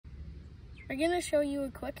We're going to show you a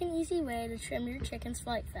quick and easy way to trim your chicken's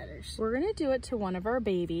flight feathers. We're going to do it to one of our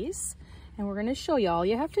babies, and we're going to show you. All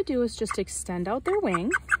you have to do is just extend out their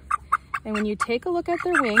wing. And when you take a look at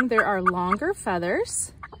their wing, there are longer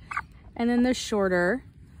feathers and then the shorter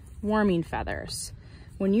warming feathers.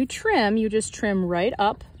 When you trim, you just trim right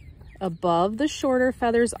up above the shorter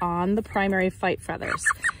feathers on the primary flight feathers.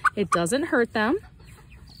 It doesn't hurt them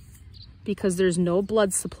because there's no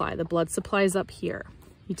blood supply. The blood supply is up here.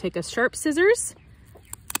 You take a sharp scissors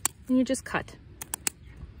and you just cut.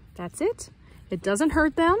 That's it. It doesn't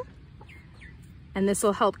hurt them, and this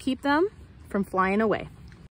will help keep them from flying away.